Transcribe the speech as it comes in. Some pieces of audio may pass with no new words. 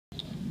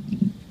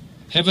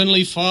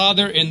Heavenly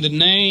Father, in the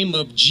name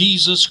of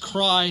Jesus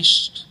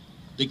Christ,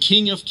 the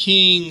King of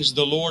Kings,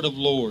 the Lord of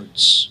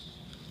Lords,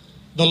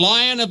 the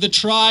Lion of the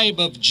tribe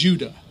of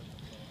Judah,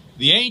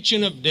 the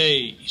Ancient of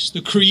Days,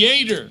 the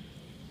Creator,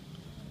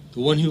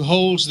 the one who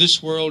holds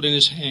this world in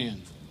His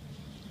hand.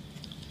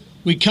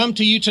 We come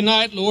to You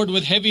tonight, Lord,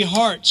 with heavy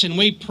hearts, and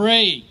we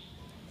pray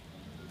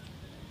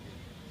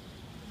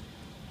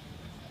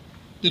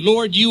that,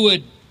 Lord, You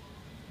would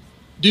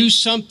do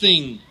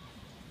something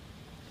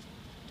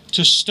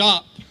to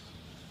stop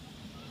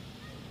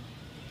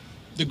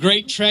the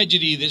great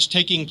tragedy that's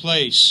taking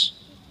place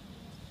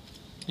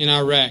in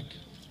Iraq.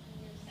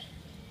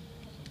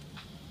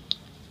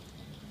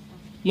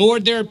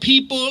 Lord, there are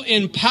people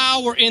in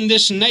power in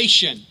this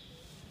nation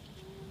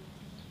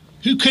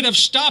who could have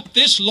stopped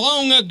this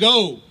long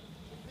ago,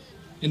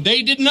 and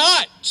they did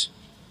not.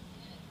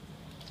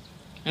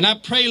 And I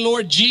pray,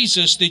 Lord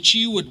Jesus, that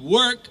You would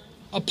work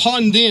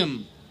upon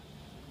them.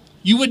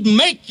 You would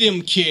make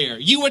them care.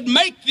 You would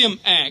make them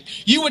act.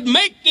 You would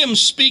make them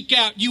speak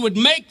out. You would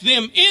make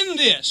them in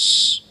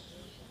this.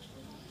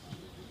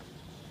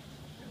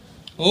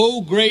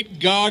 O great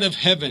God of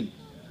heaven,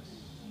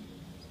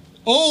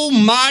 O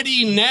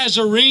mighty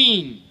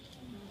Nazarene,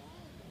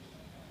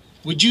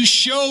 would You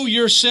show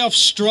Yourself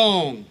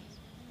strong?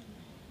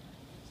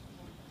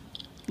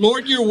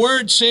 Lord, Your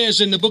word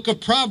says in the book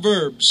of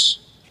Proverbs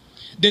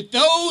that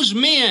those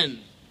men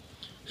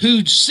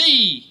who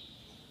see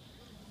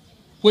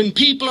when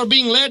people are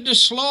being led to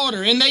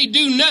slaughter and they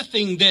do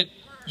nothing, that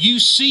You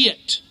see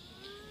it.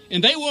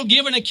 And they will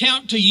give an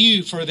account to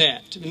You for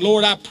that. And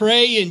Lord, I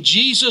pray in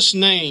Jesus'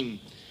 name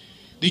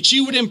that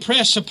You would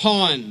impress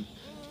upon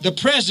the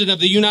President of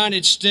the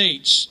United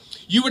States.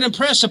 You would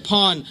impress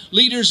upon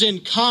leaders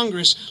in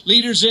Congress,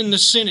 leaders in the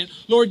Senate.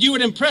 Lord, You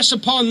would impress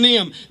upon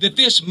them that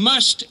this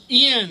must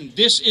end.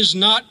 This is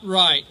not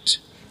right.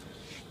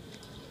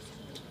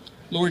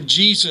 Lord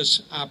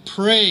Jesus, I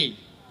pray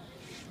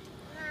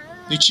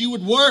that You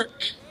would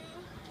work.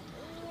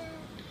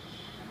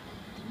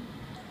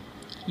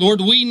 Lord,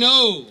 we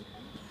know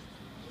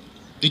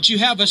that You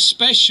have a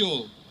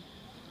special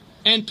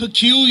and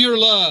peculiar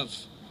love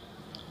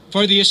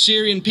for the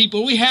Assyrian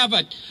people. We have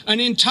an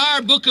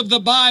entire book of the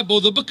Bible,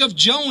 the book of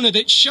Jonah,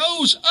 that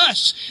shows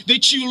us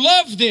that You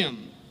love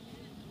them.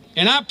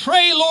 And I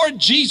pray, Lord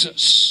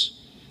Jesus,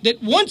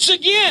 that once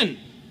again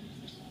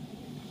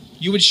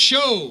You would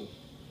show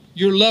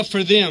Your love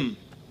for them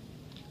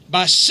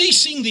by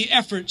ceasing the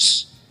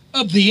efforts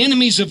of the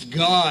enemies of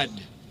God.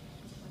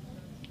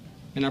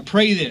 And I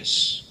pray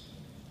this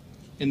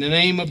in the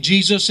name of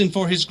Jesus and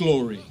for His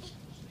glory.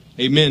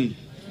 Amen.